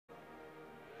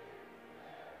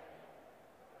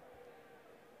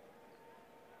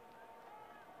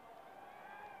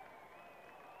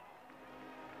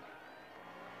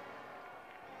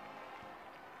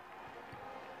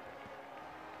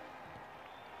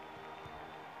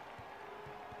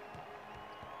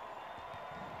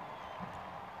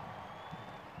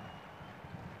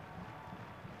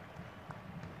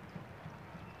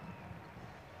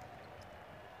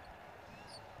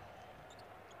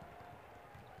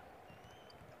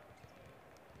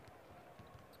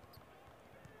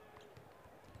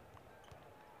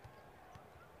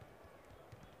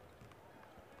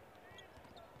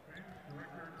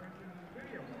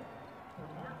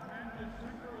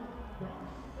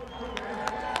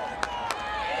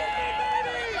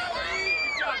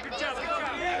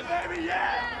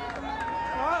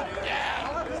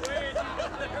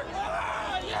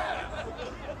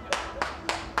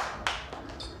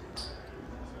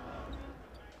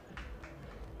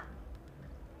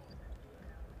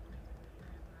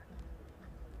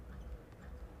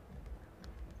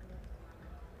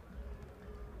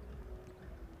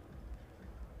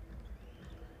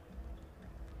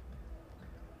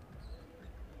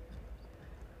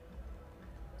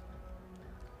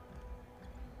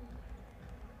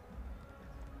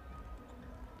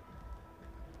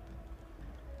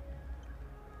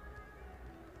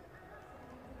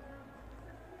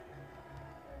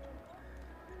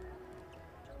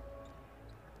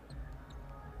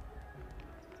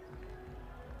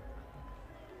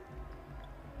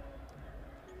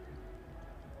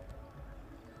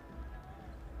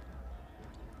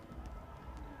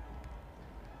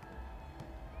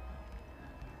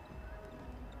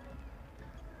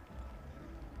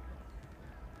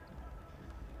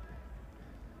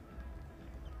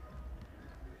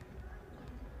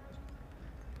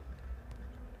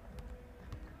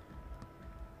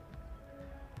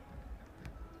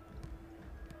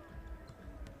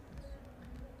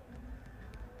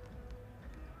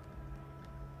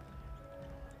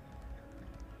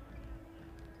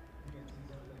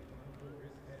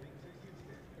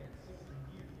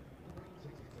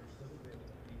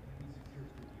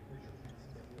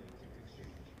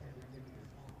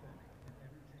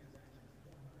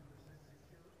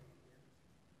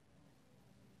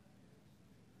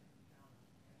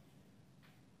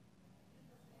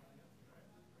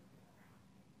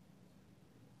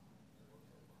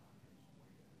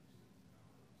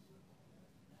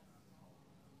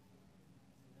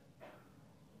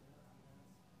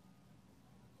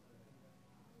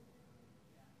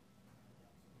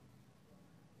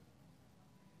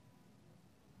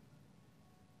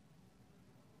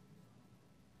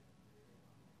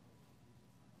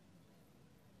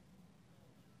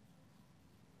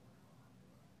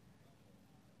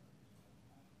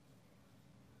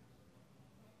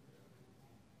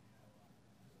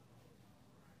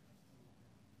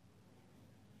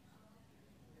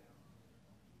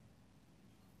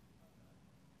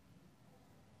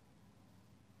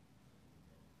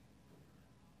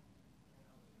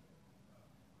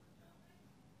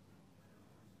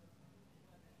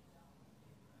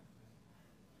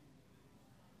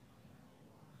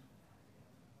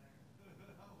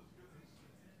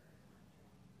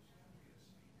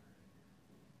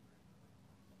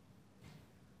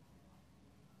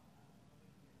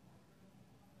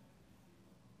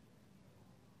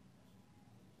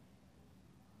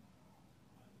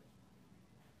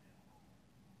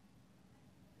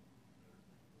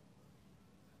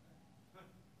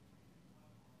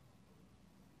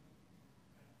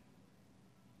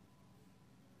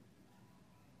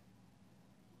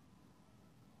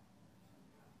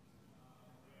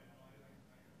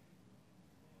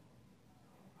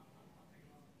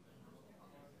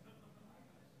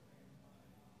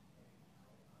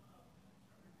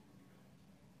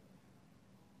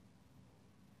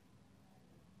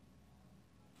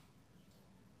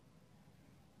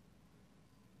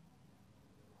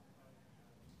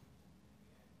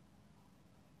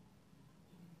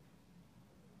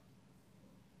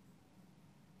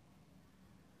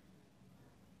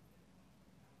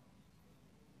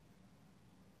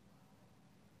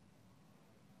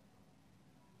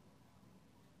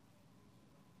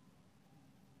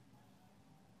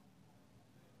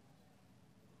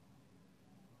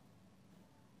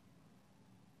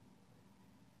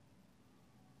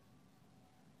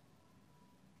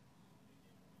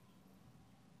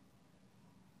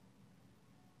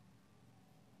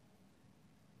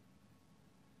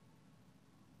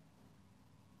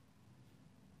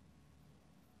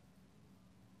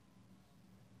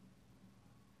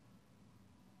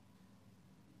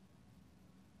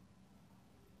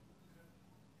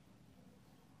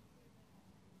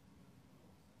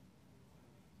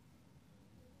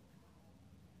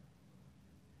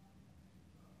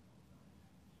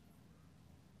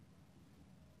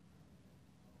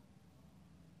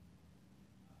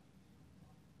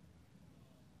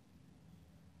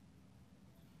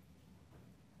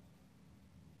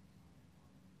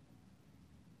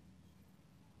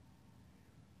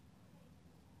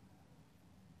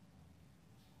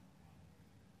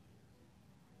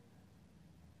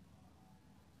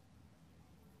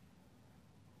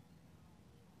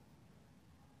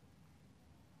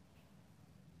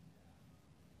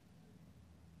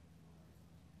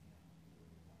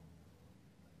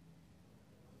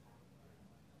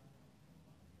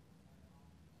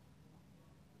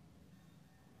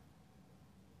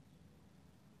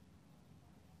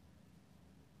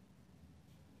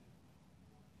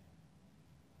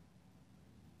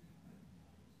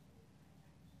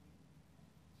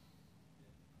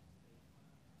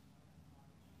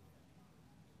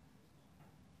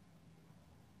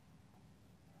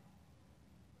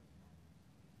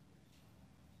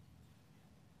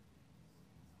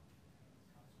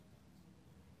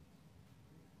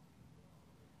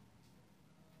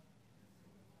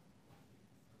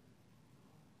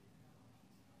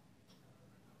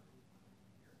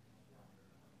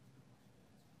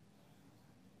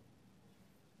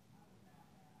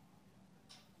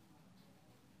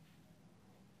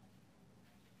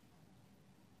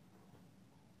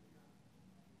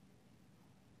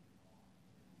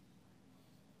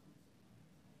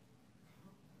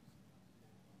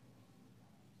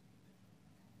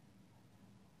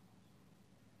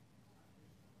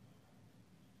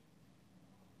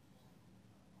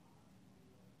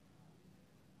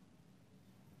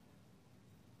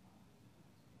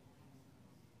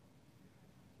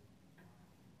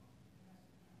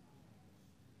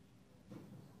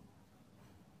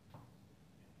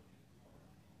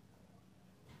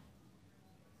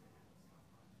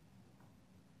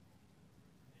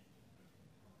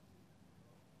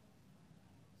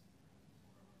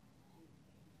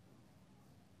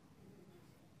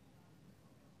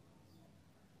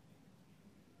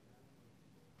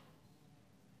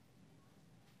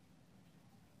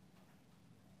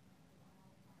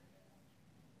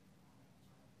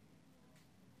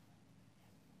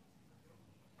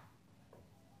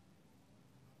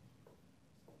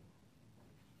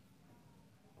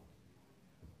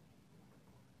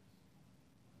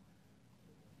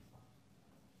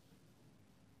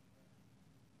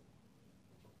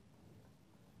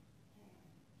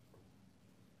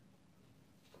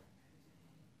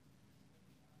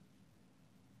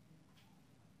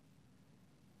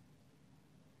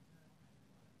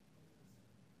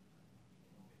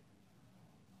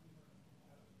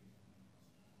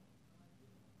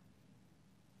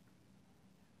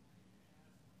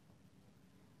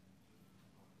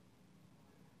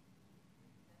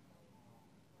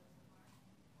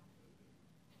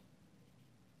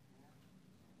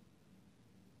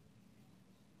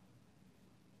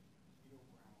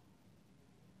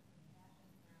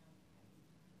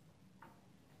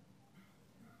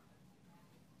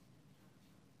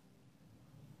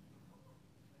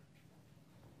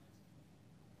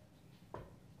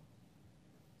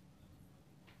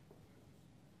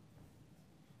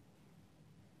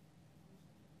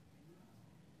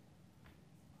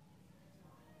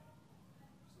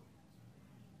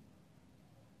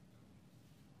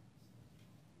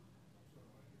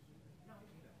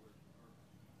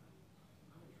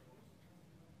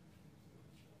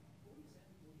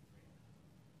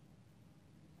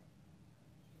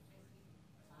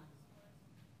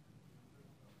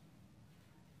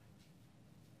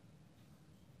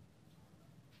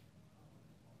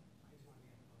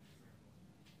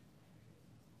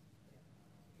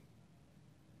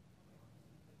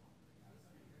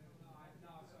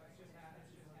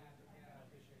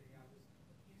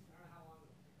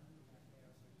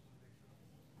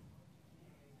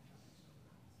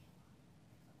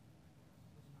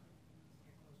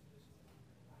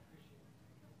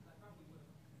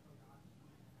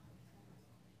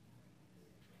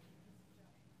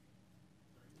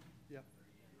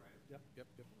Yep.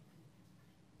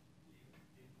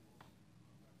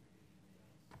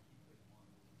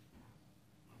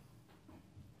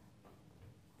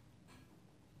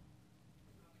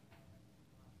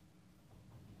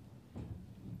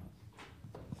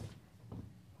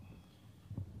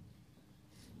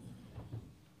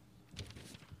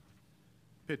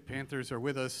 Pitt Panthers are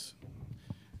with us.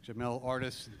 Jamel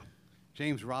Artis,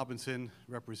 James Robinson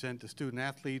represent the student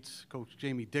athletes. Coach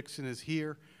Jamie Dixon is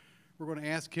here. We're going to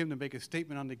ask him to make a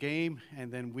statement on the game,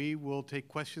 and then we will take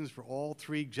questions for all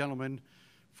three gentlemen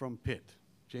from Pitt.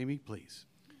 Jamie, please.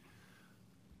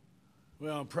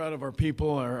 Well, I'm proud of our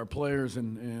people, our players,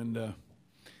 and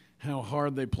how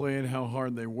hard they played, how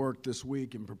hard they worked this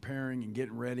week in preparing and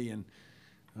getting ready, and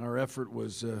our effort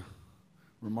was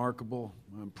remarkable.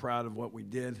 I'm proud of what we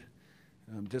did.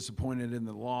 I'm disappointed in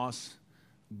the loss,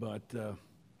 but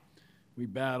we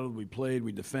battled, we played,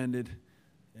 we defended,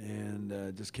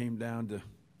 and just came down to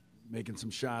making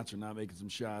some shots or not making some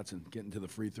shots and getting to the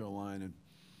free throw line.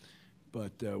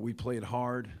 But we played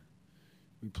hard,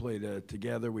 we played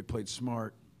together, we played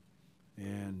smart,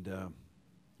 and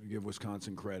we give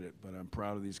Wisconsin credit. But I'm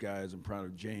proud of these guys. I'm proud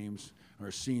of James,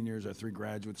 our seniors, our three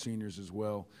graduate seniors as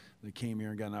well. They came here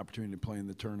and got an opportunity to play in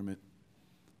the tournament.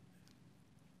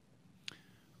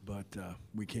 But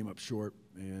we came up short,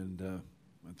 and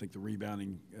I think the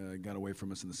rebounding got away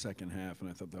from us in the second half, and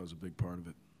I thought that was a big part of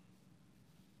it.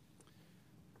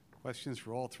 Questions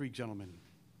for all three gentlemen.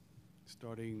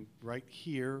 Starting right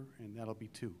here, and that'll be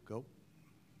two. Go.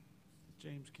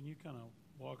 James, can you kind of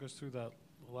walk us through that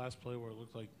last play where it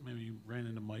looked like maybe you ran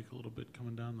into Mike a little bit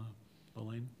coming down the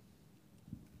lane?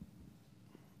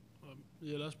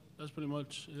 Yeah, that's pretty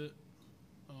much it.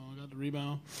 I got the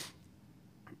rebound.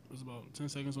 It was about 10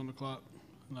 seconds on the clock,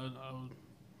 and I would,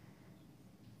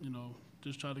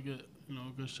 just try to get,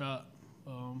 a good shot.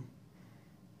 And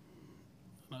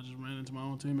I just ran into my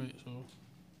own teammate, so.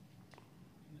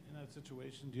 In that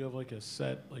situation, do you have like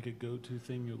a go-to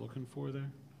thing you're looking for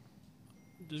there?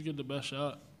 Just get the best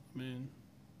shot. I mean,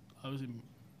 obviously,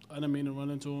 I didn't mean to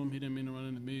run into him. He didn't mean to run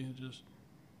into me. It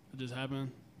just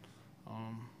happened.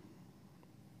 And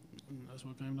that's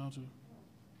what it came down to.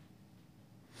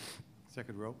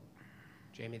 Second row.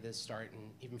 Jamie, this start,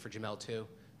 and even for Jamel too,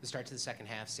 the start to the second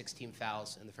half, 16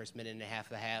 fouls in the first minute and a half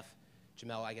of the half.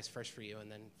 Jamel, I guess first for you, and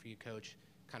then for you, Coach,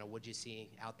 kind of what did you see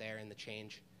out there in the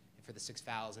change for the 6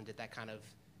 fouls, and did that kind of,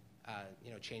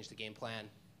 change the game plan?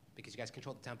 Because you guys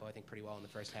controlled the tempo, I think, pretty well in the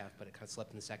first half, but it kind of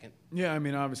slipped in the second. Yeah, I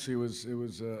mean, obviously it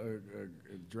was a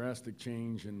drastic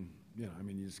change, and you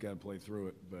just got to play through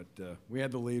it. But we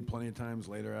had the lead plenty of times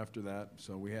later after that,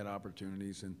 so we had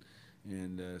opportunities and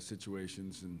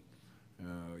situations, and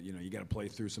you got to play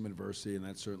through some adversity, and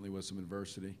that certainly was some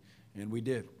adversity, and we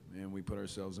did, and we put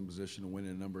ourselves in position to win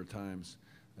it a number of times,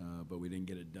 but we didn't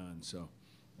get it done. So.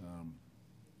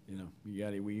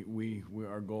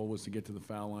 Our goal was to get to the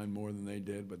foul line more than they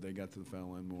did, but they got to the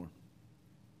foul line more.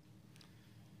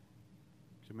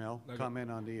 Jamel, comment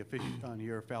on on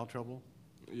your foul trouble?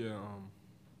 Yeah,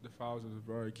 the fouls was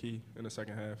very key in the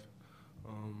second half,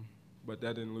 but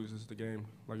that didn't lose us the game.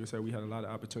 Like I said, we had a lot of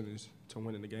opportunities to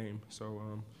win in the game.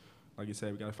 So, like you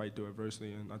said, we got to fight through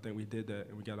adversity, and I think we did that,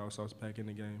 and we got ourselves back in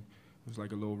the game. It was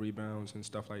like a little rebounds and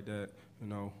stuff like that.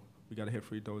 We got to hit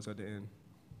free throws at the end,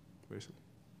 basically.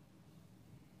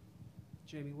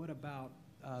 Jamie, what about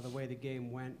the way the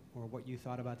game went, or what you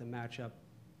thought about the matchup?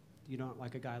 You don't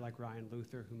like a guy like Ryan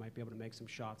Luther, who might be able to make some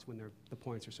shots when the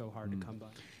points are so hard to come by?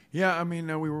 Yeah, we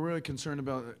were really concerned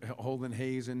about holding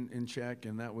Hayes in check,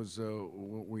 and that was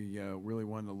what we really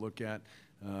wanted to look at.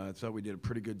 I thought we did a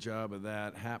pretty good job of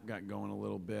that. Hap got going a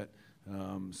little bit. We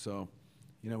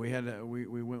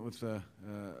went with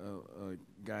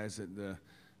guys that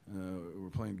were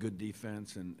playing good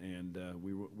defense, and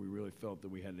we really felt that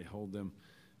we had to hold them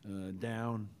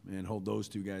down and hold those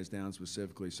two guys down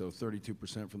specifically. So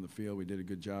 32% from the field, we did a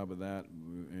good job of that,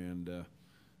 and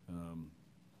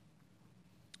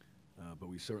but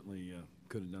we certainly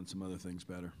could have done some other things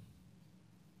better.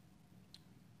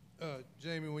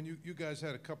 Jamie, when you guys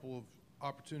had a couple of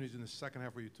opportunities in the second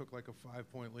half where you took like a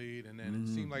 5-point lead, and then it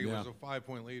seemed like it was a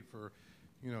 5-point lead for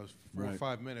 4 or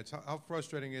 5 minutes. How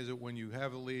frustrating is it when you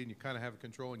have a lead and you kind of have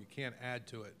control and you can't add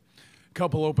to it?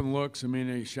 Couple open looks.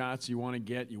 Shots you want to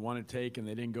get, you want to take, and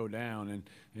they didn't go down.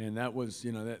 And that was,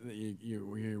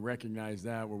 you recognize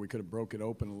that where we could have broke it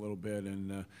open a little bit.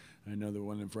 And I know the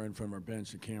one in front of our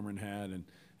bench that Cameron had,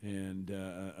 and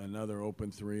another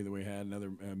open three that we had,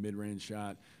 another mid-range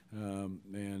shot.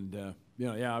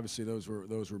 Obviously those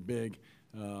were big.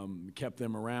 Kept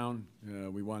them around.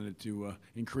 We wanted to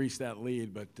increase that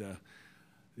lead, but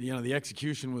the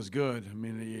execution was good. I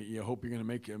mean, you hope you're going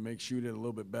to make shoot it a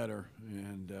little bit better,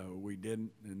 and we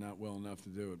didn't, and not well enough to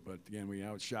do it. But again, we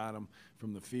outshot them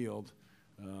from the field.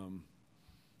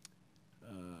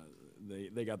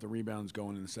 They got the rebounds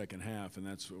going in the second half, and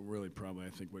that's really probably, I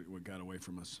think, what got away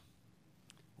from us.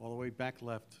 All the way back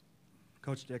left.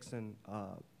 Coach Dixon,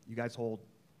 you guys hold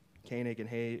Koenig and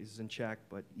Hayes in check,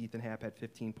 but Ethan Happ had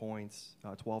 15 points,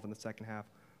 12 in the second half.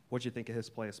 What did you think of his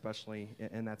play, especially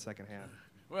in that second half?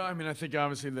 Well, I mean, I think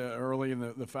obviously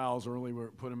the fouls early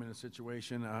were put them in a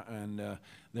situation, and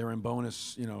they were in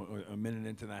bonus, a minute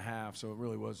into the half, so it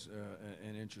really was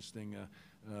an interesting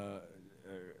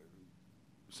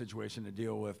situation to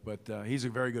deal with. But he's a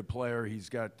very good player. He's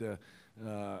got.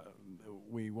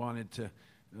 We wanted to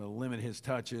limit his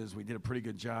touches. We did a pretty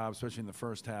good job, especially in the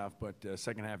first half. But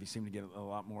second half, he seemed to get a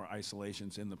lot more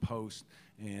isolations in the post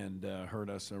and hurt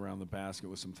us around the basket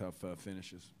with some tough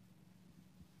finishes.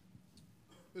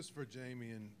 This is for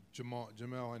Jamie and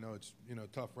Jamel, I know it's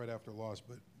tough right after a loss,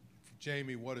 but for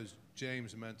Jamie, what has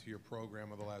James meant to your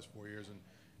program over the last 4 years? And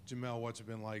Jamel, what's it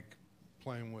been like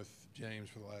playing with James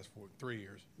for the last 3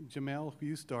 years? Jamel,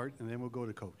 you start, and then we'll go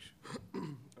to Coach.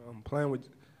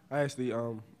 I actually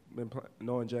been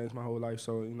knowing James my whole life,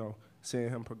 so seeing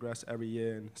him progress every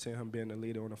year and seeing him being the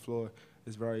leader on the floor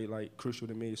is very crucial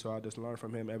to me. So I just learn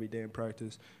from him every day in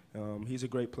practice. He's a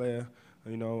great player.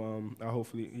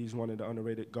 Hopefully he's one of the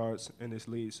underrated guards in this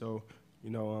league. So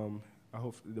I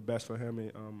hope the best for him.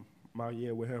 And my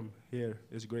year with him here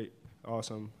is great.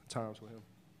 Awesome times with him.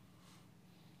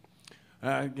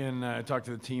 Again, I talked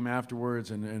to the team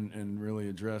afterwards and really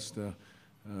addressed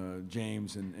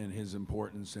James and his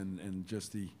importance and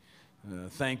just the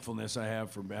thankfulness I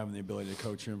have for having the ability to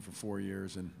coach him for 4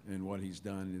 years and what he's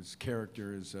done. His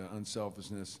character, his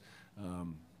unselfishness,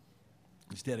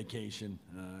 his dedication,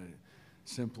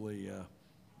 simply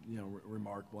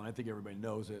remarkable. And I think everybody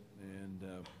knows it, and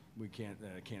we can't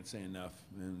say enough.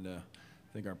 And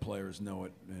I think our players know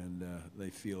it, and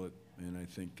they feel it. And I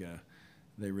think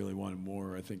they really wanted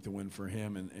more, I think, to win for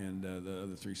him and the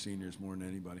other three seniors more than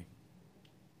anybody.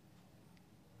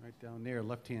 Right down there,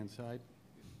 left-hand side.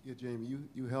 Yeah, Jamie,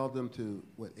 you held them to,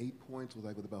 8 points with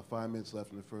about 5 minutes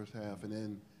left in the first half, and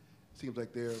then it seems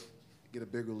like they're get a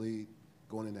bigger lead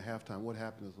going into halftime. What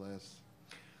happened those last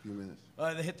few minutes?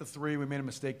 They hit the three. We made a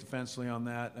mistake defensively on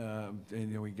that,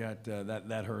 and we got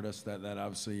that hurt us. That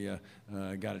obviously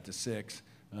got it to 6.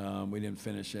 We didn't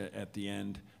finish at the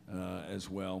end as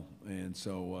well, and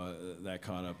so that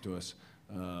caught up to us.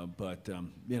 But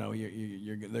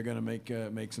they're going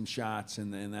to make some shots,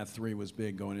 and that 3 was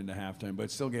big going into halftime. But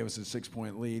it still gave us a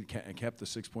 6-point lead, kept the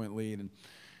 6-point lead, and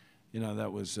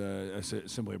that was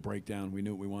simply a breakdown. We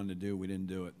knew what we wanted to do. We didn't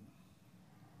do it.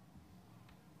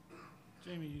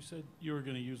 Jamie, you said you were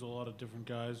going to use a lot of different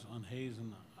guys on Hayes,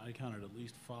 and I counted at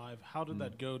least 5. How did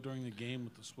that go during the game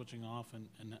with the switching off,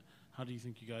 and how do you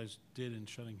think you guys did in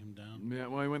shutting him down? Yeah,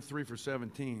 well, he went 3 for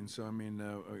 17. So I mean,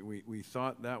 we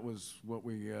thought that was what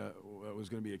was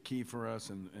going to be a key for us,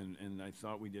 and I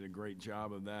thought we did a great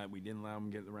job of that. We didn't allow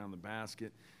him to get around the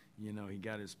basket. He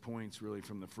got his points really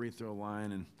from the free throw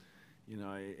line, and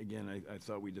I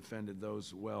thought we defended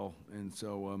those well, and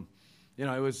so it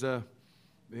was.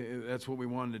 That's what we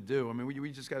wanted to do. I mean, we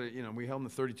just got to, we held them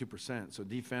to 32%. So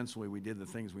defensively, we did the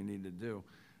things we needed to do.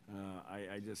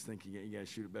 I just think you got to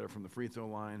shoot it better from the free throw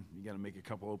line. You got to make a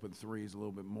couple open threes a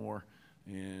little bit more,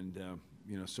 and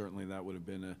certainly that would have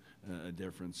been a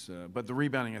difference. But the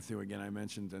rebounding, I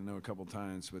mentioned, I know a couple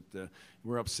times, but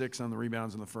we're up 6 on the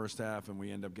rebounds in the first half, and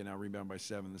we end up getting out rebounded by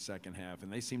 7 in the second half.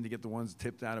 And they seem to get the ones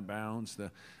tipped out of bounds,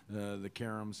 the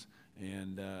caroms,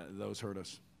 and those hurt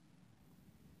us.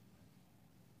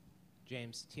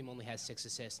 James, team only has 6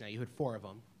 assists. Now, you had 4 of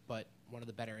them, but one of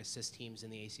the better assist teams in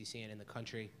the ACC and in the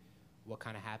country. What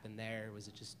kind of happened there? Was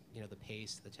it just, the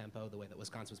pace, the tempo, the way that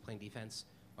Wisconsin was playing defense?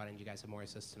 Why didn't you guys have more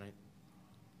assists tonight?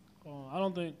 I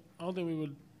don't think we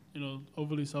were,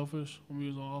 overly selfish when we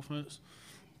was on offense.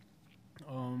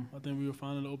 I think we were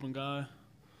finding an open guy.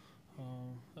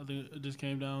 I think it just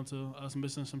came down to us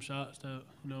missing some shots that,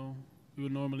 we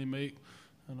would normally make.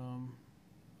 And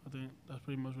I think that's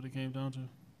pretty much what it came down to.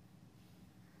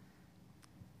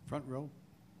 Front row.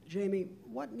 Jamie,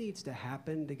 what needs to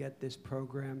happen to get this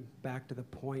program back to the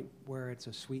point where it's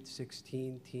a Sweet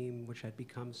 16 team, which had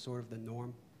become sort of the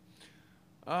norm?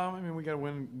 We got to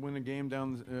win a game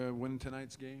win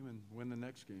tonight's game and win the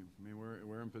next game. I mean,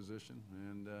 we're in position,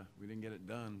 and we didn't get it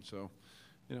done. So,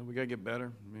 we got to get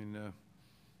better. I mean,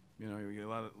 we get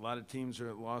a lot of teams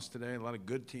are lost today. A lot of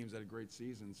good teams that had great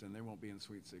seasons, and they won't be in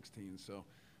Sweet 16. So.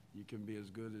 You can be as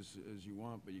good as you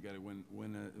want, but you got to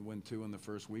win 2 in the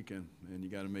first weekend, and you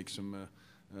got to make some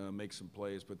make some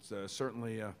plays. But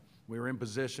certainly we were in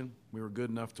position. We were good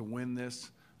enough to win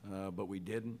this, but we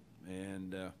didn't.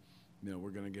 And,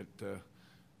 we're going to get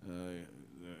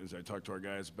as I talk to our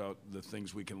guys about the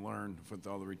things we can learn with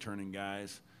all the returning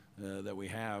guys that we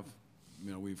have,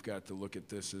 we've got to look at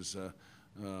this as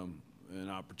an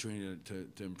opportunity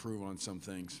to improve on some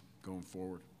things going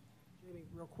forward. Jamie,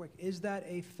 real quick, is that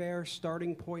a fair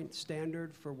starting point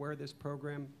standard for where this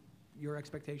program, your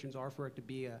expectations are for it to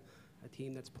be a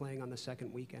team that's playing on the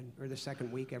second weekend or the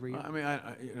second week every year? I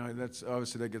mean, that's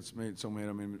obviously that gets made so mad.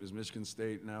 I mean, is Michigan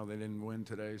State now they didn't win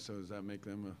today, so does that make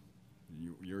them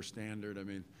your standard? I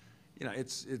mean,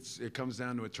 it comes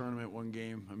down to a tournament, one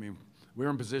game. I mean, we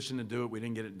were in position to do it. We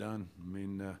didn't get it done. I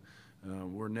mean,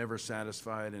 we're never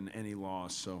satisfied in any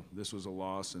loss. So this was a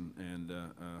loss, and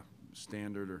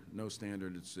standard or no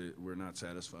standard, we're not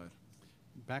satisfied.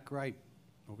 Back right,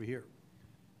 over here.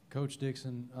 Coach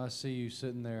Dixon, I see you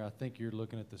sitting there. I think you're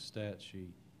looking at the stat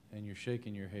sheet, and you're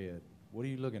shaking your head. What are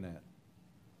you looking at?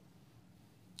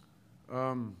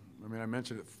 I mean, I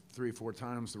mentioned it 3-4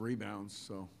 times, the rebounds,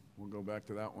 so we'll go back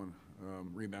to that one.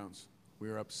 Rebounds. We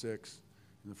were up 6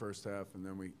 in the first half, and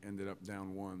then we ended up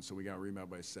down 1, so we got rebound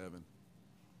by 7.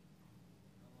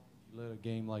 You let a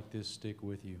game like this stick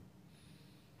with you?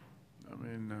 I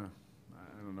mean,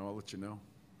 I don't know. I'll let you know.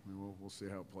 I mean, we'll see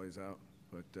how it plays out.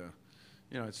 But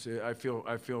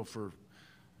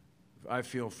I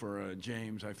feel for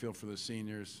James. I feel for the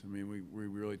seniors. I mean, we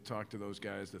really talked to those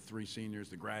guys, the 3 seniors,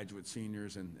 the graduate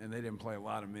seniors, and they didn't play a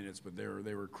lot of minutes, but they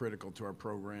were critical to our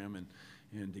program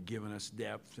and to giving us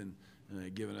depth and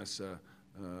giving us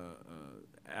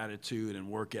attitude and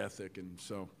work ethic. And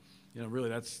so, really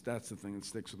that's the thing that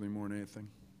sticks with me more than anything,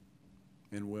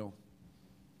 and will.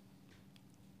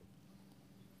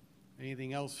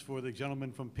 Anything else for the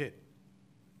gentleman from Pitt?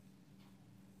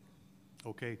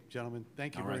 Okay, gentlemen,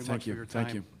 thank you very much for your time.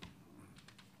 Thank you.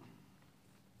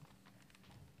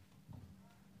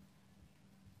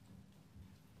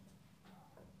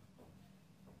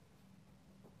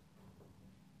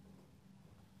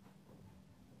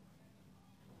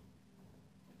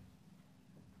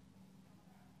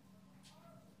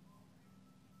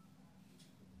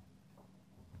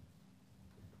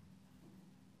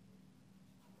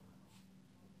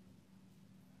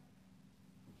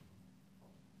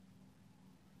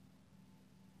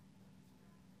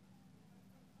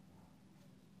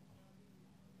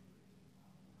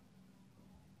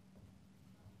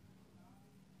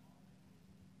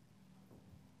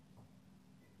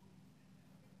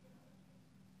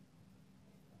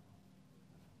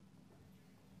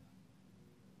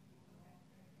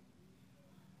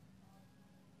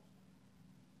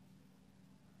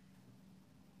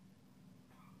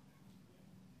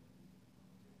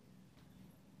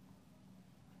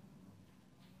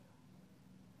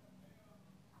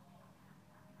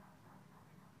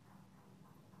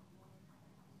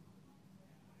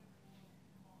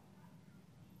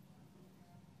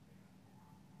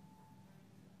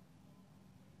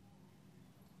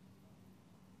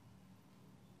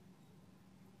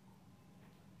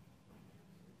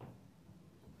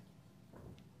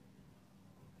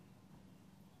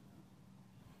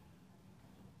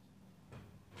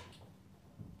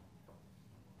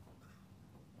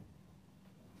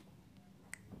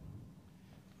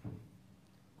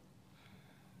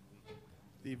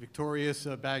 The victorious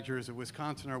Badgers of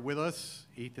Wisconsin are with us.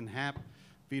 Ethan Happ,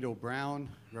 Vito Brown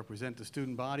represent the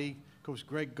student body. Coach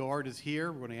Greg Gard is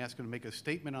here. We're going to ask him to make a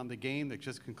statement on the game that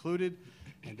just concluded,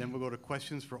 and then we'll go to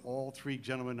questions for all 3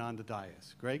 gentlemen on the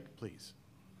dais. Greg, please.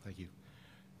 Thank you.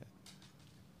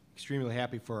 Extremely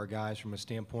happy for our guys from a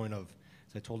standpoint of,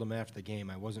 as I told them after the game,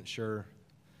 I wasn't sure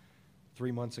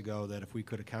 3 months ago that if we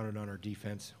could have counted on our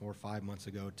defense, or 5 months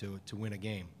ago, to win a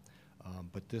game.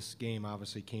 But this game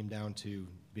obviously came down to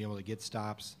being able to get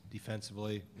stops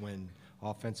defensively when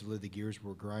offensively the gears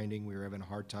were grinding. We were having a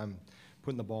hard time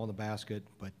putting the ball in the basket,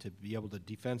 but to be able to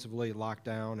defensively lock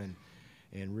down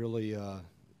and really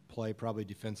play probably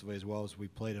defensively as well as we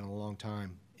played in a long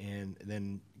time, and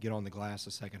then get on the glass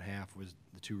the second half was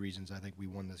the 2 reasons I think we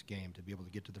won this game. To be able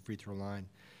to get to the free throw line,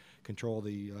 control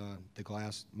the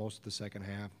glass most of the second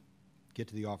half, get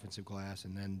to the offensive glass,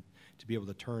 and then to be able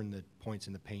to turn the points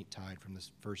in the paint tide from the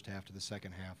first half to the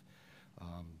second half.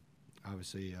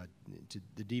 Obviously,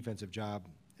 the defensive job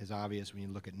is obvious when you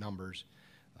look at numbers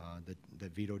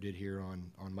that Vito did here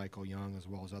on Michael Young as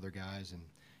well as other guys, and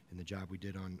the job we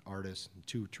did on Artis,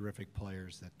 2 terrific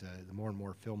players that the more and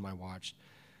more film I watched,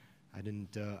 I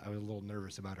was a little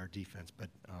nervous about our defense, but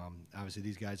obviously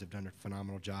these guys have done a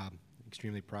phenomenal job.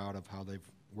 Extremely proud of how they've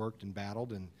worked and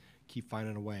battled and keep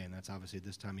finding a way, and that's obviously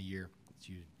this time of year.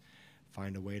 You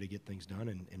find a way to get things done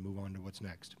and move on to what's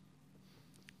next.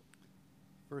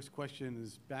 First question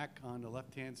is back on the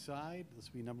left-hand side.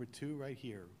 This will be number 2 right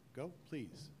here. Go,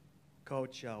 please.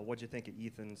 Coach, what'd you think of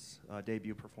Ethan's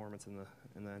debut performance in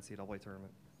the NCAA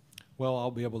tournament? Well,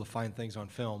 I'll be able to find things on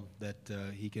film that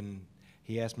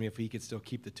he asked me if he could still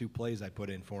keep the 2 plays I put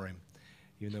in for him,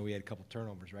 even though we had a couple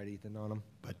turnovers, right, Ethan, on him.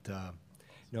 But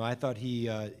no, I thought he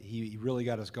really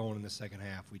got us going in the second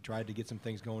half. We tried to get some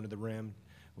things going to the rim.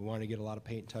 We wanted to get a lot of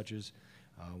paint touches.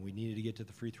 We needed to get to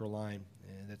the free throw line,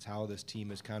 and that's how this team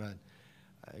has kind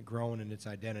of grown in its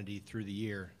identity through the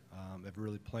year, of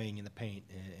really playing in the paint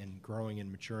and growing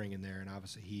and maturing in there. And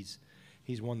obviously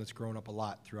he's one that's grown up a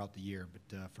lot throughout the year.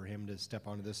 But for him to step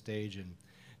onto this stage and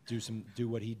do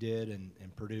what he did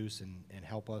and produce and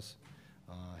help us,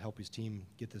 help his team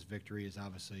get this victory is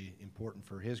obviously important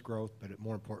for his growth, but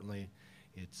more importantly,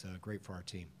 it's great for our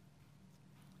team.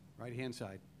 Right-hand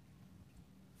side.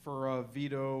 For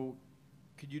Vito,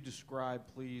 could you describe,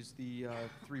 please, the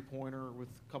three-pointer with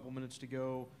a couple minutes to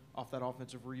go off that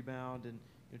offensive rebound and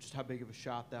just how big of a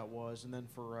shot that was? And then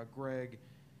for Greg,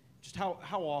 just how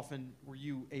often were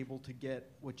you able to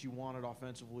get what you wanted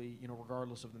offensively,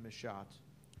 regardless of the missed shots?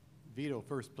 Vito,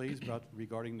 first, please,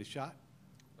 regarding the shot.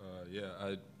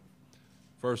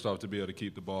 First off, to be able to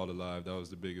keep the ball alive, that was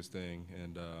the biggest thing.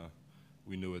 And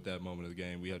we knew at that moment of the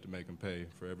game we had to make them pay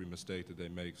for every mistake that they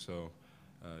make. So,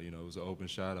 it was an open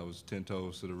shot. I was 10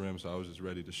 toes to the rim, so I was just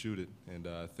ready to shoot it. And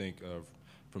I think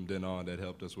from then on, that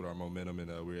helped us with our momentum, and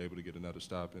we were able to get another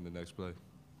stop in the next play.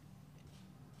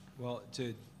 Well,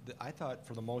 I thought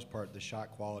for the most part the shot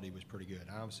quality was pretty good.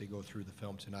 I obviously go through the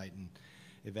film tonight and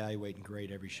evaluate and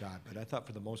grade every shot, but I thought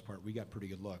for the most part we got pretty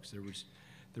good looks.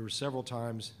 There were several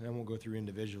times, and I won't go through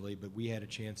individually, but we had a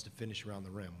chance to finish around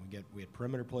the rim. We had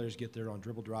perimeter players get there on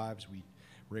dribble drives. We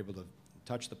were able to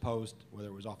touch the post, whether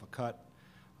it was off a cut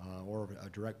or a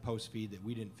direct post feed, that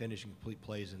we didn't finish and complete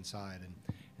plays inside.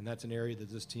 And that's an area that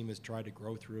this team has tried to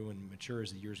grow through and mature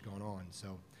as the year's gone on.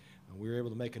 So we were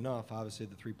able to make enough. Obviously,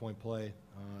 the three-point play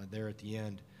there at the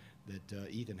end that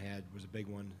Ethan had was a big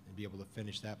one, and be able to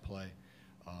finish that play.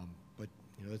 But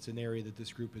that's an area that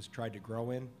this group has tried to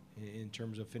grow in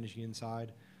terms of finishing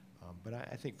inside. But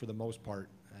I think for the most part,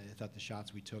 I thought the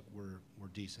shots we took were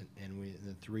decent, and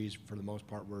the threes for the most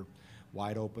part were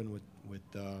wide open.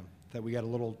 That we got a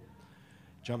little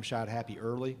jump shot happy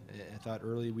early. I thought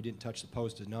early we didn't touch the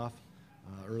post enough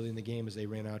early in the game as they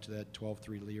ran out to that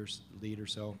 12-3 lead or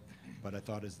so. But I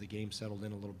thought as the game settled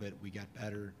in a little bit, we got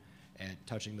better at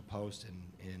touching the post,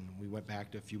 and we went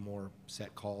back to a few more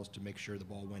set calls to make sure the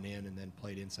ball went in, and then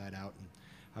played inside out. And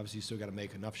obviously you still got to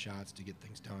make enough shots to get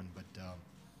things done, but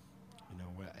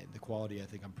the quality I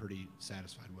think I'm pretty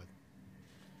satisfied with.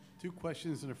 2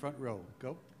 questions in the front row.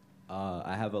 Go.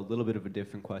 I have a little bit of a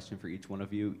different question for each one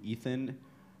of you. Ethan,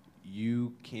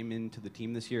 you came into the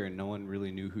team this year and no one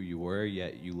really knew who you were,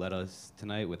 yet you led us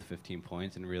tonight with 15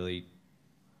 points and really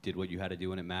did what you had to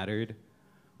do when it mattered.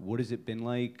 What has it been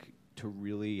like to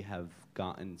really have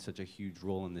gotten such a huge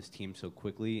role in this team so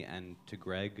quickly? And to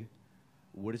Greg,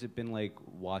 what has it been like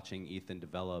watching Ethan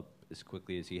develop as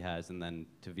quickly as he has? And then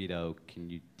to Vito, can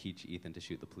you teach Ethan to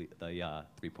shoot the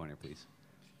three-pointer, please?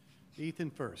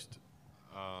 Ethan first.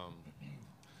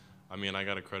 I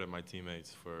got to credit my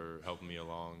teammates for helping me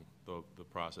along the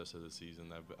process of the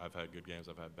season. I've had good games,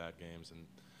 I've had bad games, and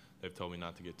they've told me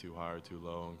not to get too high or too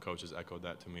low, and coaches echoed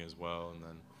that to me as well. And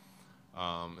then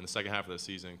in the second half of the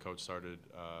season, coach started,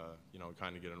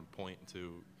 kind of getting a point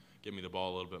to get me the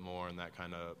ball a little bit more, and that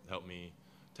kind of helped me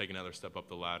take another step up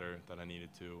the ladder that I needed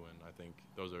to. And I think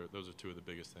those are 2 of the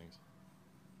biggest things.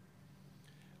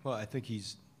 Well, I think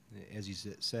as he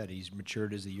said, he's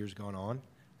matured as the year's gone on.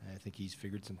 I think he's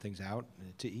figured some things out.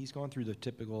 He's gone through the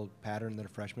typical pattern that a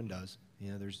freshman does.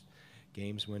 There's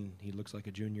games when he looks like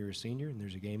a junior or senior, and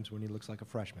there's games when he looks like a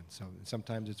freshman. So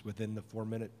sometimes it's within the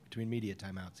 4-minute between media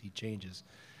timeouts. He changes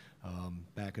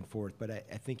back and forth. But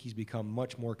I think he's become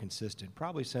much more consistent,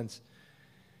 probably since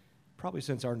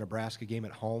our Nebraska game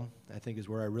at home, I think is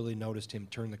where I really noticed him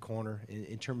turn the corner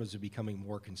in terms of becoming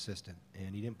more consistent.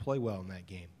 And he didn't play well in that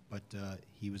game, but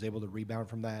he was able to rebound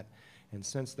from that. And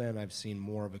since then, I've seen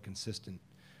more of a consistent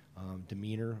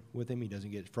demeanor with him. He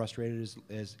doesn't get frustrated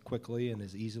as quickly and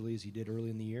as easily as he did early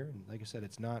in the year. And like I said,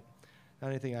 it's not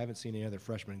anything I haven't seen any other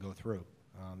freshman go through.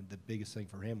 The biggest thing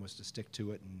for him was to stick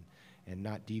to it and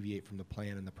not deviate from the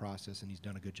plan and the process, and he's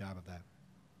done a good job of that.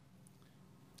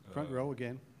 Front row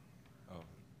again. Oh,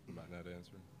 am I not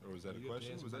answering? Or was that a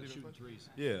question? Was that even a question?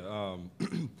 Yeah,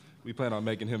 we plan on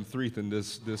making him threethan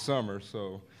this summer,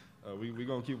 so we're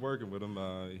going to keep working with him.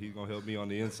 He's going to help me on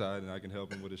the inside, and I can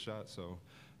help him with his shot. So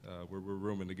we're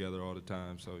rooming together all the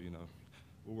time, so,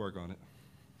 We'll work on it.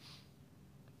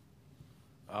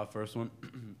 First one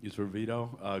is for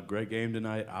Vito. Great game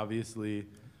tonight. Obviously,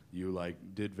 you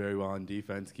did very well on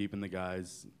defense, keeping the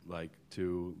guys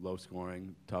to low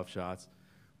scoring, tough shots.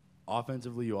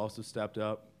 Offensively, you also stepped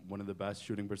up. One of the best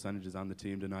shooting percentages on the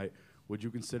team tonight. Would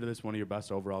you consider this one of your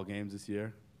best overall games this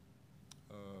year?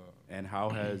 And how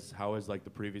has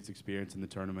the previous experience in the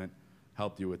tournament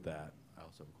helped you with that? I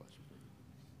also have a question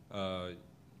for you.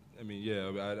 I mean, yeah,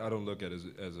 I don't look at it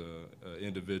as a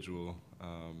individual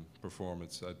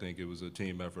performance. I think it was a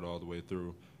team effort all the way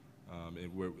through.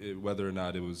 Whether or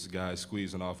not it was guys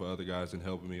squeezing off of other guys and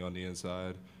helping me on the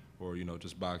inside, or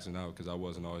just boxing out, because I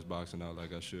wasn't always boxing out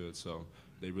like I should. So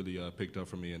they really picked up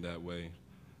for me in that way.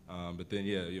 But then,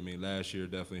 yeah, I mean, last year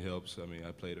definitely helps. I mean,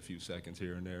 I played a few seconds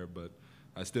here and there, but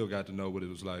I still got to know what it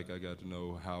was like. I got to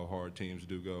know how hard teams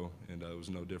do go, and it was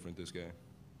no different this game.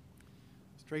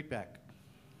 Straight back.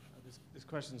 This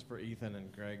question's for Ethan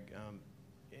and Greg.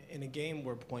 In a game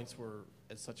where points were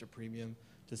at such a premium,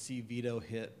 to see Vito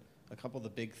hit a couple of the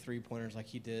big three-pointers like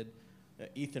he did,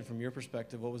 Ethan, from your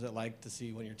perspective, what was it like to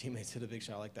see when your teammates hit a big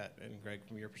shot like that? And Greg,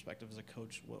 from your perspective as a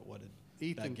coach, what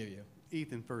did that give you?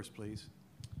 Ethan first, please.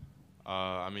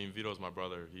 I mean, Vito's my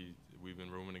brother. We've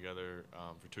been rooming together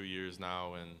for 2 years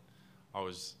now, and I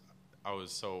was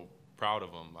so proud of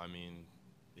him. I mean,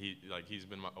 he's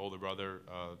been my older brother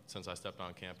since I stepped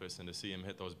on campus, and to see him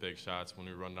hit those big shots when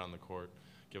we run down the court,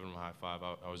 giving him a high five,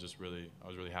 I was really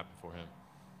happy for him.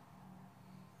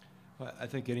 Well, I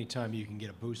think anytime you can get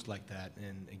a boost like that,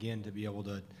 and again, to be able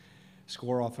to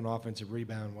score off an offensive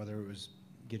rebound, whether it was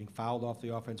getting fouled off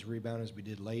the offensive rebound as we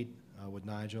did late with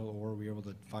Nigel, or we were able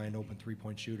to find open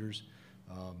three-point shooters,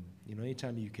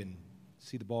 anytime you can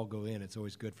see the ball go in, it's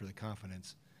always good for the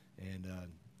confidence and,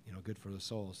 good for the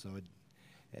soul. So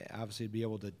obviously to be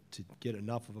able to get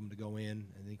enough of them to go in,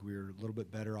 I think we were a little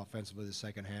bit better offensively the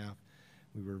second half.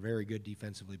 We were very good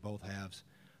defensively both halves.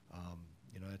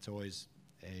 It's always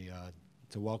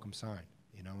it's a welcome sign.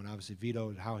 And obviously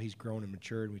Vito, how he's grown and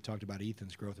matured. We talked about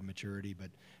Ethan's growth and maturity,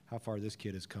 but how far this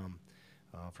kid has come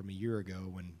from a year ago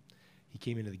when he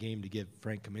came into the game to give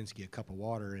Frank Kaminsky a cup of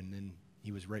water, and then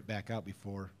he was right back out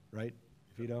before, right,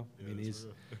 Vito? Yeah, I mean,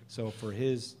 real. So for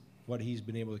what he's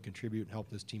been able to contribute and help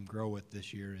this team grow with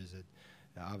this year is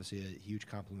obviously a huge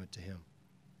compliment to him.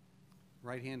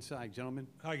 Right-hand side, gentlemen.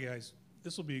 Hi, guys.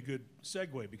 This will be a good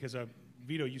segue because,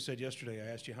 Vito, you said yesterday,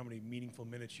 I asked you how many meaningful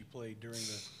minutes you played during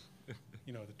the,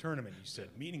 the tournament. You said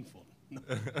meaningful,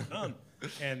 none.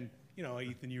 And,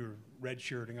 Ethan, you were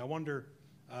redshirting. I wonder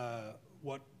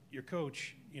what your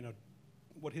coach,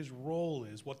 what his role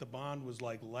is, what the bond was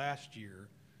like last year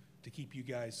to keep you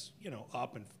guys,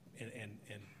 up and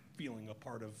feeling a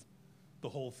part of the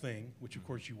whole thing, which of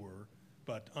course you were,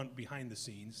 but behind the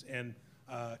scenes, and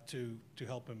to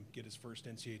help him get his first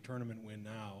NCAA tournament win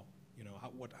now.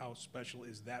 How special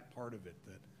is that part of it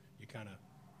that you kind of,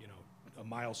 a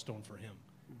milestone for him?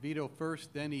 Vito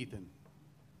first, then Ethan.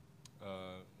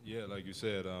 Yeah, like you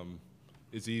said,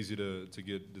 it's easy to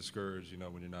get discouraged,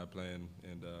 when you're not playing.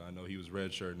 And I know he was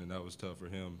redshirting, and that was tough for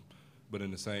him. But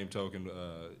in the same token,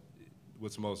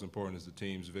 what's most important is the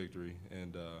team's victory.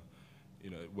 And,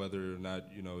 whether or not,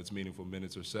 it's meaningful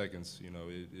minutes or seconds,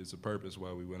 it's a purpose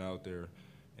why we went out there.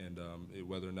 And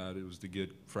whether or not it was to get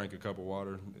Frank a cup of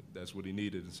water, that's what he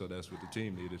needed, and so that's what the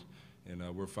team needed.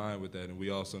 And we're fine with that. And we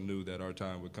also knew that our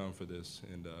time would come for this,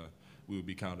 and we would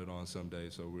be counted on someday.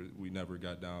 So we never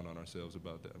got down on ourselves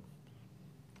about that.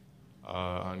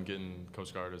 On getting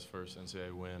Coach Garda's first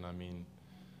NCAA win, I mean,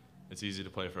 it's easy to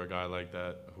play for a guy like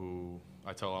that who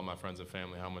I tell all my friends and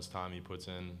family how much time he puts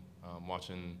in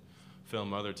watching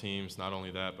film other teams, not only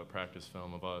that, but practice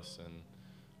film of us. And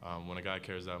when a guy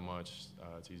cares that much,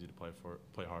 it's easy to play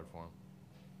hard for him.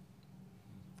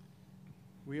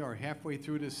 We are halfway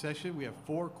through this session. We have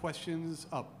 4 questions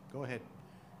up. Go ahead.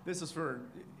 This is for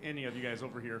any of you guys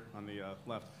over here on the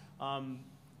left.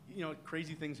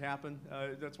 Crazy things happen.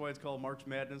 That's why it's called March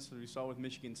Madness, as we saw with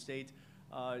Michigan State.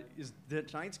 Is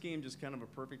tonight's game just kind of a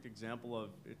perfect example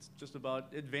of it's just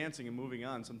about advancing and moving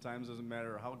on? Sometimes it doesn't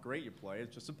matter how great you play.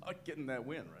 It's just about getting that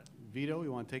win, right? Vito,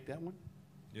 you want to take that one?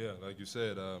 Yeah, like you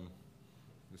said,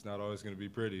 it's not always going to be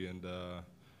pretty. And,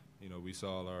 we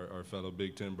saw our fellow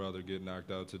Big Ten brother get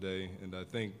knocked out today. And I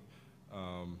think,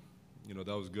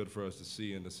 that was good for us to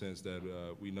see in the sense that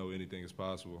we know anything is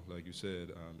possible. Like you said,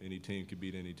 any team can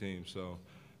beat any team. So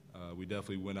we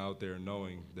definitely went out there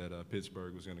knowing that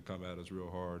Pittsburgh was going to come at us real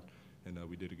hard, and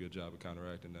we did a good job of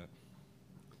counteracting that.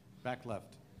 Back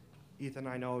left. Ethan,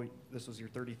 I know this was your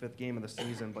 35th game of the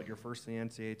season, but your first in the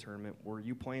NCAA tournament. Were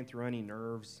you playing through any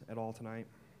nerves at all tonight?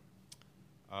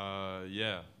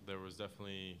 Yeah, there was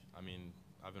definitely,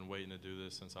 I've been waiting to do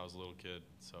this since I was a little kid.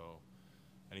 So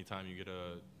anytime you get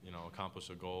to, accomplish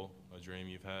a goal, a dream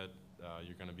you've had,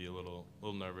 you're going to be a little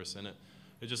nervous. And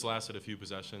it just lasted a few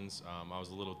possessions. I was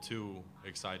a little too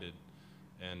excited.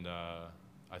 And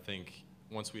I think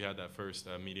once we had that first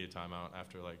media timeout,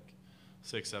 after like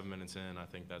 6-7 minutes in, I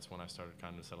think that's when I started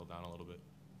kind of settle down a little bit.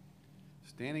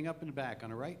 Standing up in the back on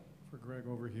the right. For Greg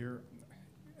over here.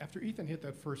 After Ethan hit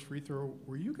that first free throw,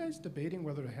 were you guys debating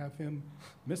whether to have him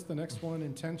miss the next one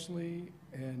intentionally,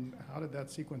 and how did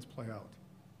that sequence play out?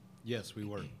 Yes, we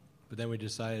were. But then we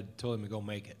told him to go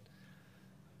make it.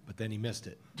 But then he missed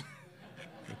it.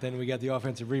 But then we got the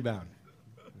offensive rebound.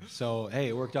 So, hey,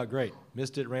 it worked out great.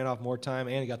 Missed it, ran off more time,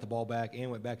 and he got the ball back, and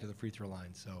went back to the free throw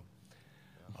line. So,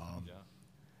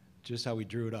 just how we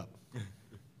drew it up.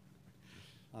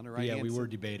 On the right we were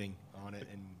debating on it,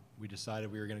 and we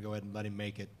decided we were going to go ahead and let him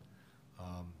make it,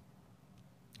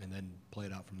 and then play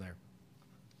it out from there.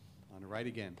 On the right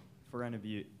again. For any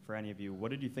of you,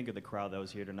 what did you think of the crowd that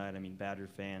was here tonight? I mean, Badger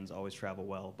fans always travel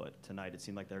well, but tonight it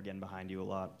seemed like they were getting behind you a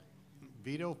lot.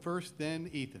 Vito first, then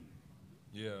Ethan.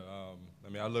 Yeah,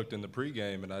 I looked in the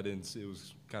pregame and I didn't see, it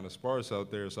was kind of sparse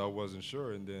out there, so I wasn't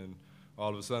sure. And then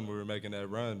all of a sudden we were making that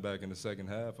run back in the second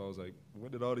half. I was like,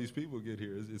 when did all these people get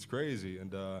here? It's crazy.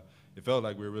 And it felt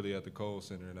like we were really at the Kohl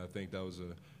Center, and I think that was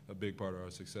a big part of our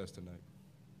success tonight.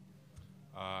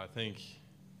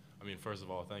 First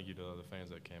of all, thank you to the fans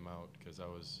that came out, because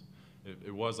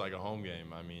it was like a home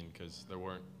game. Because there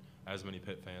weren't as many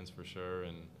Pitt fans for sure,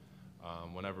 and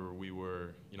whenever we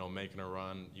were, making a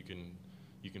run, you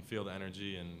can feel the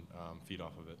energy and feed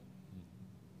off of it.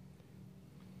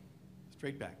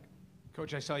 Straight back.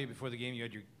 Coach, I saw you before the game. You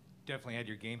definitely had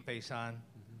your game face on.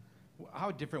 How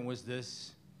different was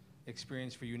this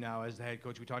experience for you now as the head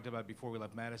coach? We talked about it before we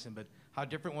left Madison, but how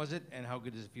different was it, and how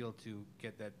good does it feel to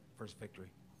get that first victory?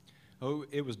 Oh,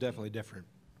 it was definitely different.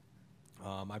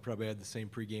 I probably had the same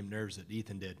pregame nerves that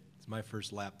Ethan did. It's my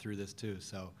first lap through this too,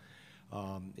 so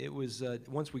it was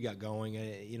once we got going.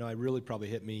 It really probably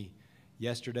hit me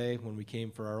yesterday when we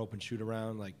came for our open shoot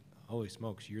around. Like, holy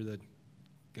smokes, you're the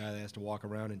guy that has to walk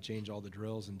around and change all the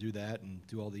drills and do that and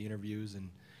do all the interviews. And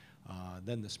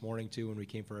then this morning too, when we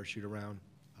came for our shoot around.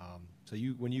 So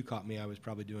when you caught me, I was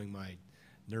probably doing my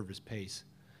nervous pace,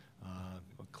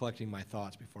 collecting my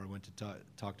thoughts before I went to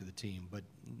talk to the team. But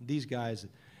these guys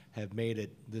have made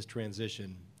this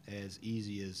transition as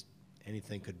easy as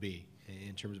anything could be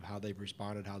in terms of how they've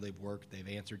responded, how they've worked. They've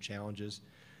answered challenges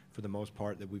for the most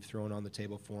part that we've thrown on the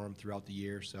table for them throughout the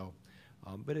year. So,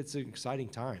 but it's an exciting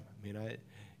time.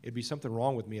 It'd be something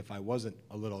wrong with me if I wasn't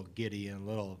a little giddy and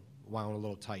wound a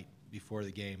little tight before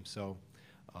the game. So,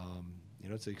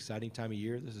 it's an exciting time of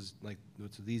year. This is like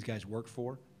what these guys work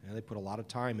for. They put a lot of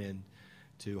time in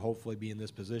to hopefully be in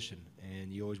this position,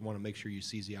 and you always want to make sure you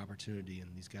seize the opportunity, and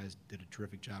these guys did a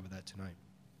terrific job of that tonight.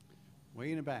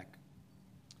 Way in the back.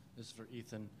 This is for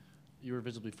Ethan. You were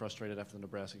visibly frustrated after the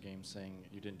Nebraska game, saying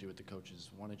you didn't do what the coaches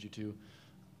wanted you to.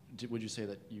 Would you say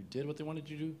that you did what they wanted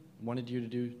you to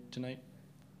do tonight?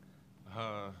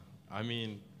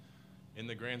 In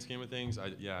the grand scheme of things, I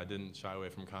didn't shy away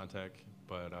from contact,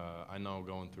 but I know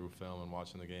going through film and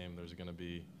watching the game, there's going to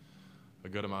be a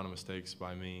good amount of mistakes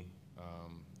by me,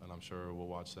 and I'm sure we'll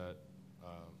watch that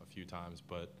a few times.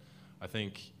 But I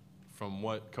think from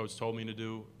what Coach told me to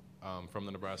do from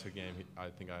the Nebraska game, I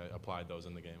think I applied those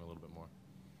in the game a little bit more.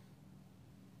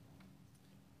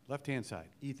 Left-hand side.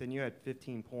 Ethan, you had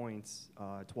 15 points,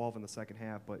 12 in the second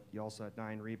half, but you also had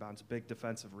 9 rebounds, big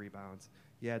defensive rebounds.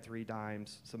 You had 3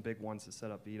 dimes, some big ones to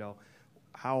set up Vito.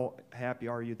 How happy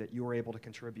are you that you were able to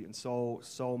contribute in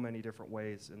so many different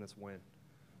ways in this win?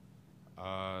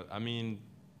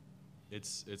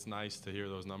 It's nice to hear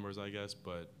those numbers, I guess,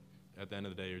 but at the end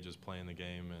of the day, you're just playing the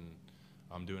game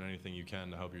and doing anything you can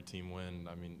to help your team win.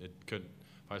 If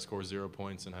I score 0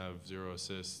 points and have 0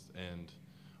 assists and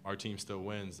our team still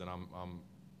wins, then I'm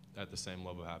at the same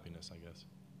level of happiness, I guess.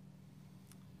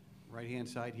 Right-hand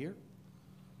side here.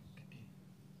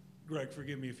 Greg,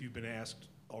 forgive me if you've been asked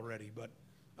already, but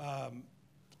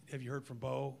have you heard from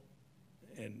Bo?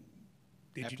 And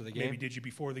After the game? Maybe did you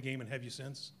before the game, and have you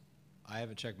since? I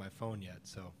haven't checked my phone yet,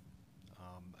 so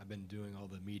I've been doing all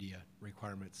the media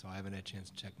requirements, so I haven't had a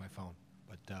chance to check my phone.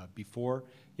 But before,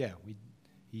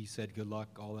 he said good luck,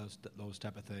 all those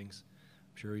type of things.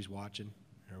 I'm sure he's watching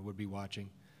or would be watching,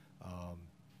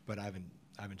 but I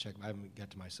haven't checked. I haven't got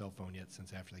to my cell phone yet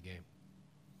since after the game.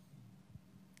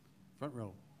 Front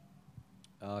row.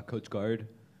 Coach Guard,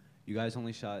 you guys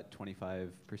only shot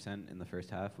 25% in the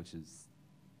first half, which is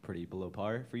pretty below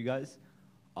par for you guys.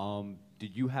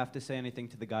 Did you have to say anything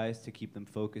to the guys to keep them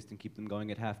focused and keep them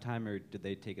going at halftime, or did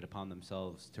they take it upon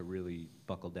themselves to really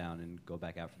buckle down and go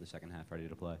back out for the second half ready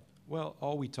to play? Well,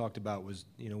 all we talked about was,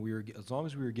 as long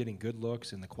as we were getting good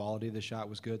looks and the quality of the shot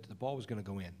was good, the ball was going to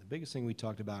go in. The biggest thing we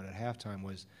talked about at halftime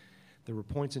was there were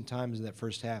points and times in that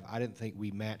first half I didn't think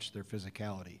we matched their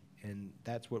physicality. And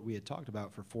that's what we had talked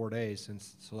about for 4 days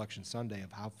since Selection Sunday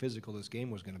of how physical this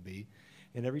game was going to be.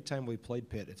 And every time we played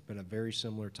Pitt, it's been a very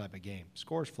similar type of game.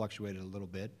 Scores fluctuated a little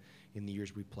bit in the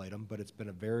years we played them, but it's been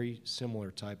a very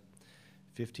similar type,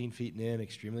 15 feet and in,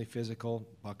 extremely physical.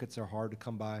 Buckets are hard to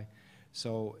come by.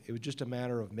 So it was just a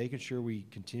matter of making sure we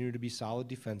continue to be solid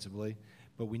defensively,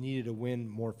 but we needed to win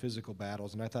more physical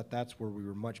battles, and I thought that's where we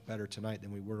were much better tonight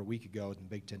than we were a week ago in the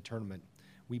Big Ten tournament.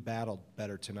 We battled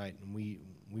better tonight, and we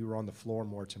were on the floor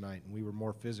more tonight, and we were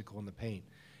more physical in the paint.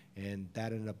 And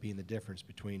that ended up being the difference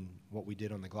between what we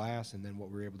did on the glass and then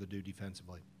what we were able to do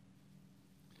defensively.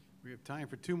 We have time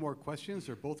for 2 more questions.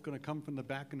 They're both going to come from the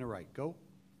back and the right. Go.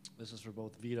 This is for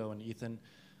both Vito and Ethan.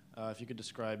 If you could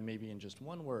describe maybe in just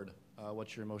one word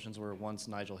what your emotions were once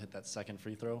Nigel hit that second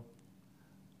free throw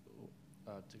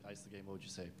to ice the game, what would you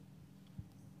say?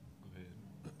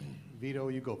 Vito,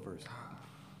 you go first.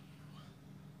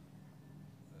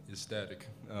 Ecstatic.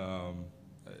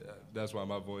 That's why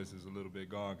my voice is a little bit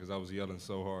gone, because I was yelling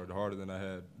so hard, harder than I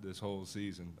had this whole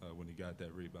season when he got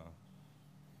that rebound.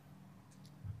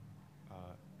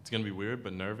 It's going to be weird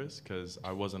but nervous because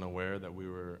I wasn't aware that we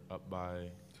were up by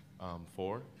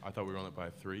 4. I thought we were only up by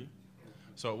 3.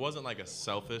 So it wasn't like a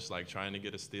selfish, like trying to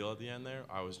get a steal at the end there.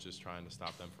 I was just trying to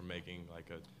stop them from making like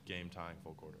a game-tying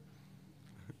full quarter.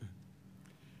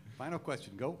 Final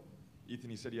question, go.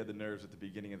 Ethan, you said you had the nerves at the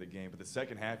beginning of the game, but the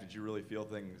second half, did you really feel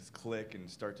things click and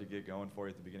start to get going for you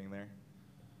at the beginning there?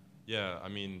 Yeah, I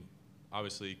mean,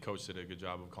 obviously Coach did a good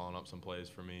job of calling up some plays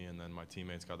for me, and then my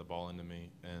teammates got the ball into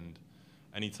me. And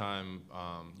anytime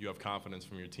you have confidence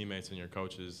from your teammates and your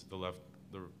coaches, the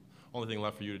only thing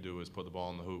left for you to do is put the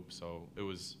ball in the hoop. So it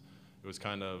was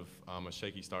kind of a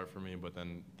shaky start for me, but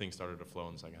then things started to flow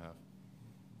in the second half.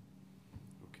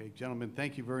 Okay, gentlemen,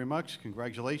 thank you very much.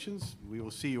 Congratulations. We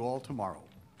will see you all tomorrow.